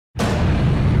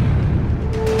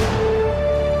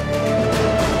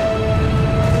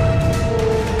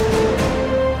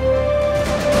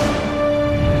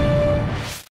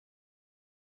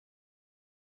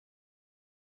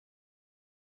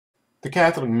The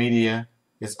Catholic media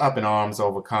is up in arms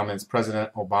over comments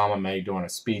President Obama made during a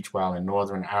speech while in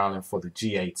Northern Ireland for the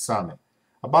G8 summit.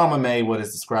 Obama made what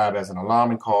is described as an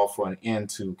alarming call for an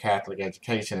end to Catholic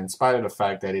education, in spite of the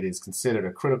fact that it is considered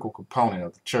a critical component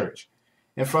of the church.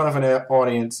 In front of an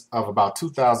audience of about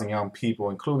 2,000 young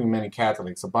people, including many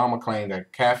Catholics, Obama claimed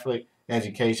that Catholic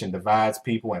education divides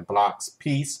people and blocks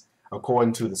peace,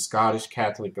 according to the Scottish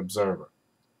Catholic Observer.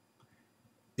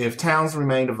 If towns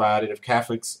remain divided, if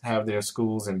Catholics have their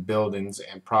schools and buildings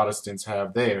and Protestants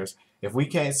have theirs, if we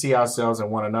can't see ourselves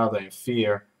in one another and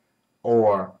fear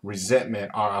or resentment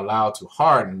are allowed to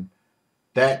harden,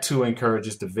 that too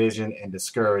encourages division and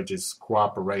discourages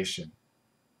cooperation,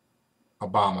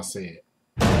 Obama said.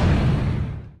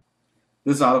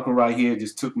 This article right here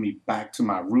just took me back to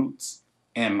my roots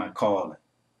and my calling.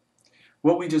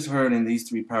 What we just heard in these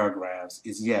three paragraphs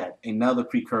is yet another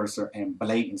precursor and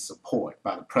blatant support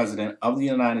by the President of the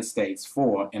United States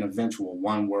for an eventual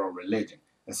one-world religion,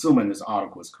 assuming this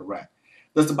article is correct.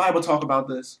 Does the Bible talk about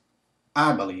this?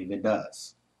 I believe it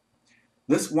does.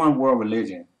 This one-world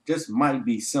religion just might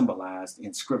be symbolized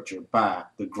in Scripture by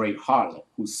the great harlot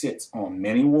who sits on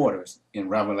many waters in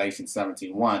Revelation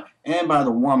 17:1, and by the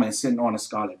woman sitting on a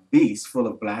scarlet beast full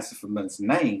of blasphemous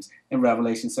names in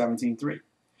Revelation 17:3.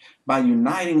 By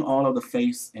uniting all of the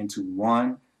faiths into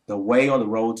one, the way or the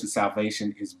road to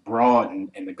salvation is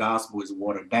broadened and the gospel is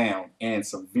watered down and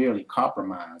severely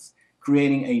compromised,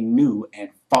 creating a new and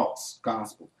false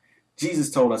gospel.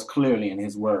 Jesus told us clearly in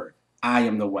his word, I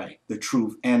am the way, the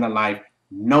truth, and the life.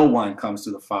 No one comes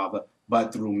to the Father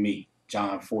but through me.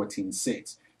 John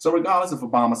 14:6. So regardless if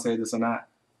Obama said this or not,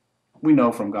 we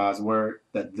know from God's word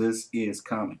that this is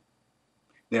coming.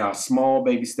 There are small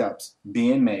baby steps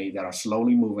being made that are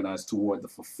slowly moving us toward the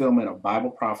fulfillment of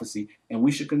Bible prophecy, and we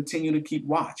should continue to keep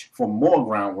watch for more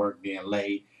groundwork being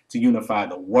laid to unify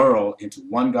the world into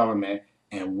one government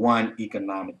and one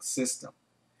economic system.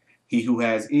 He who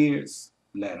has ears,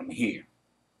 let him hear.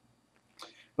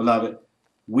 Beloved,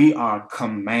 we are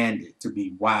commanded to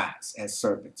be wise as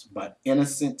serpents, but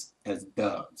innocent as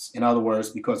doves. In other words,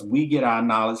 because we get our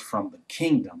knowledge from the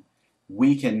kingdom,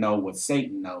 we can know what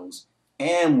Satan knows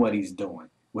and what he's doing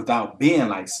without being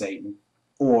like Satan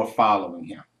or following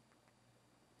him.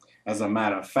 As a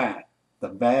matter of fact, the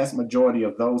vast majority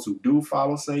of those who do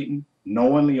follow Satan,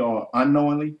 knowingly or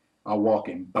unknowingly, are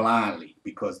walking blindly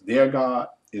because their God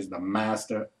is the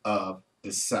master of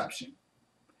deception.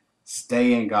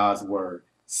 Stay in God's word,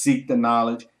 seek the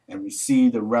knowledge, and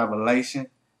receive the revelation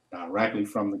directly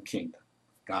from the kingdom.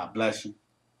 God bless you.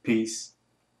 Peace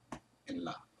and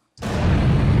love.